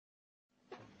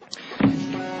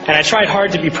And I tried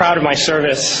hard to be proud of my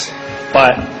service,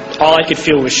 but all I could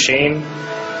feel was shame.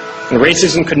 And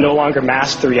racism could no longer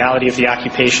mask the reality of the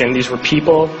occupation. These were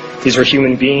people, these were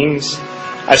human beings.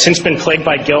 I've since been plagued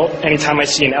by guilt anytime I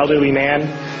see an elderly man,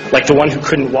 like the one who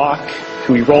couldn't walk,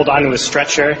 who we rolled onto a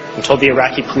stretcher and told the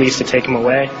Iraqi police to take him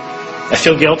away. I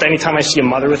feel guilt anytime I see a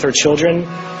mother with her children,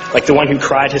 like the one who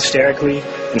cried hysterically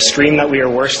and screamed that we are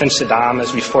worse than Saddam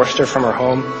as we forced her from her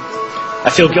home. I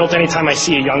feel guilt anytime I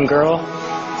see a young girl,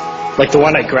 like the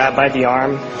one I grabbed by the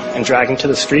arm and dragged into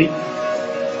the street.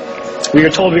 We were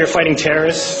told we were fighting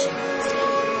terrorists.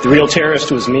 The real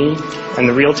terrorist was me, and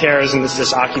the real terrorism is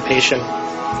this occupation.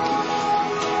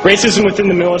 Racism within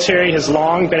the military has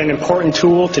long been an important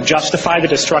tool to justify the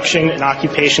destruction and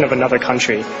occupation of another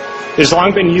country. It has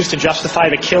long been used to justify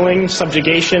the killing,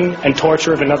 subjugation, and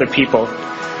torture of another people.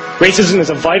 Racism is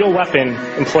a vital weapon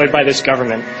employed by this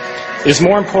government. It is a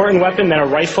more important weapon than a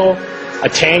rifle, a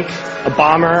tank, a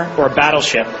bomber, or a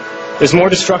battleship. It is more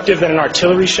destructive than an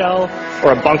artillery shell,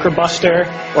 or a bunker buster,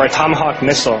 or a Tomahawk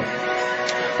missile.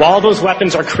 While all those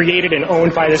weapons are created and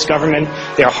owned by this government,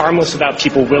 they are harmless without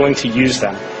people willing to use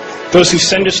them. Those who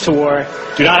send us to war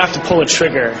do not have to pull a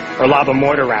trigger or lob a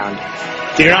mortar round.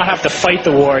 They do not have to fight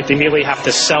the war, they merely have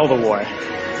to sell the war.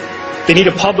 They need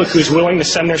a public who is willing to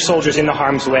send their soldiers into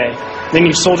harm's way. They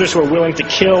need soldiers who are willing to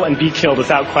kill and be killed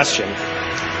without question.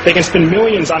 They can spend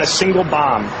millions on a single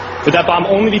bomb, but that bomb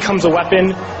only becomes a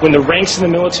weapon when the ranks in the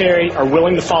military are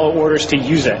willing to follow orders to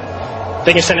use it.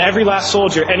 They can send every last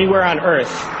soldier anywhere on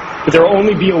earth, but there will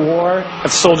only be a war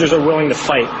if soldiers are willing to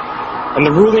fight. And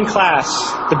the ruling class,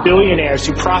 the billionaires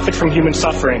who profit from human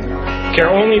suffering, care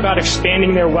only about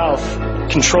expanding their wealth,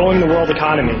 controlling the world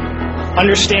economy.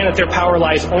 Understand that their power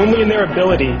lies only in their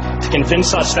ability to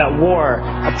convince us that war,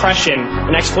 oppression,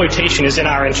 and exploitation is in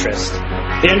our interest.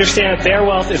 They understand that their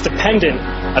wealth is dependent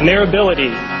on their ability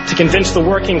to convince the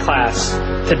working class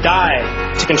to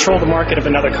die to control the market of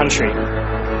another country.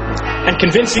 And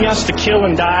convincing us to kill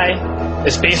and die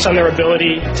is based on their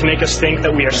ability to make us think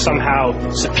that we are somehow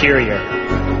superior.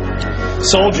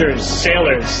 Soldiers,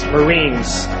 sailors,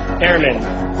 Marines, airmen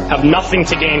have nothing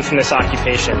to gain from this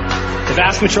occupation. The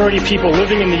vast majority of people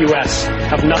living in the U.S.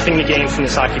 have nothing to gain from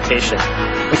this occupation.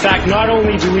 In fact, not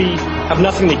only do we have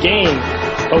nothing to gain,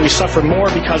 but we suffer more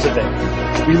because of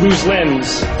it. We lose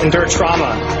limbs, endure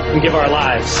trauma, and give our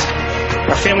lives.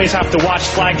 Our families have to watch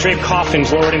flag-draped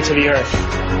coffins lowered into the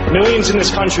earth. Millions in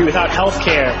this country without health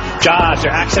care, jobs, or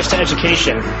access to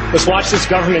education must watch this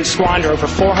government squander over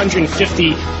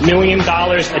 $450 million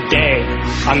a day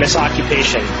on this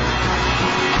occupation.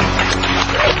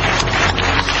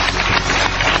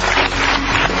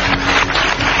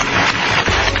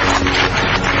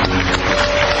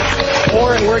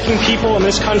 Poor and working people in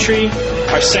this country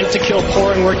are sent to kill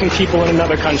poor and working people in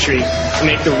another country to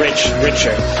make the rich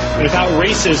richer. And without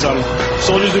racism,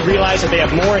 soldiers would realize that they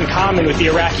have more in common with the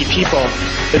Iraqi people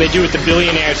than they do with the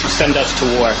billionaires who send us to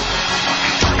war.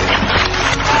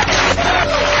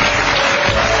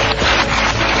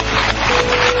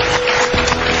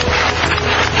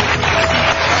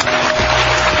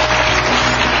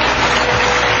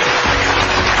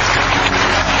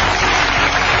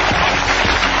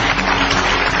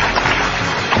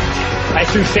 I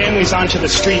threw families onto the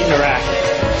street in Iraq,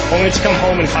 only to come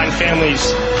home and find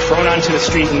families thrown onto the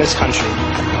street in this country,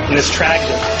 in this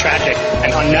tragic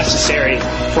and unnecessary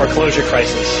foreclosure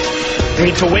crisis. We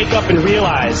need to wake up and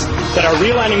realize that our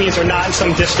real enemies are not in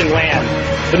some distant land.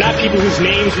 They're not people whose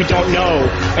names we don't know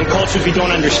and cultures we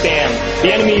don't understand.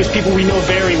 The enemy is people we know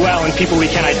very well and people we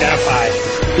can identify.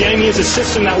 The enemy is a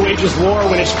system that wages war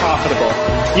when it's profitable.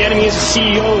 The enemy is the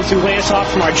CEOs who lay us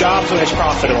off from our jobs when it's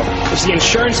profitable. It's the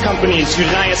insurance companies who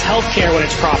deny us health care when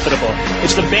it's profitable.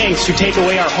 It's the banks who take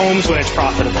away our homes when it's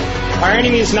profitable. Our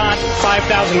enemy is not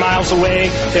 5,000 miles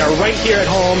away. They are right here at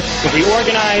home. If we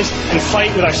organize and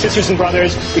fight with our sisters and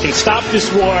brothers, we can stop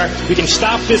this war, we can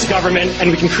stop this government, and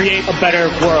we can create a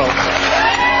better world.